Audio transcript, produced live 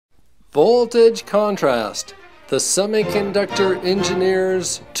Voltage contrast, the semiconductor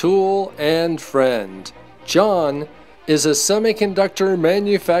engineer's tool and friend. John is a semiconductor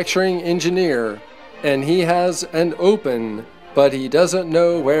manufacturing engineer, and he has an open, but he doesn't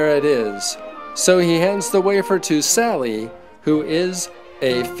know where it is. So he hands the wafer to Sally, who is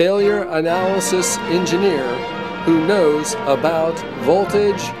a failure analysis engineer who knows about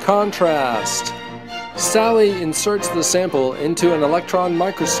voltage contrast. Sally inserts the sample into an electron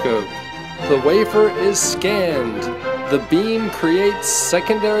microscope. The wafer is scanned. The beam creates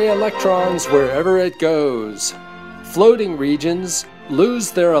secondary electrons wherever it goes. Floating regions lose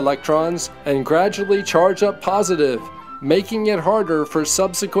their electrons and gradually charge up positive, making it harder for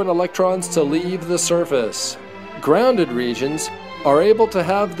subsequent electrons to leave the surface. Grounded regions are able to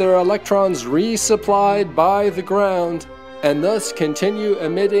have their electrons resupplied by the ground and thus continue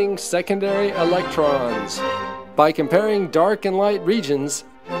emitting secondary electrons. By comparing dark and light regions,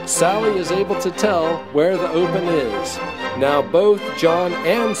 Sally is able to tell where the open is. Now both John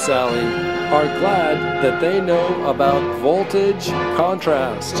and Sally are glad that they know about voltage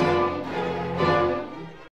contrast.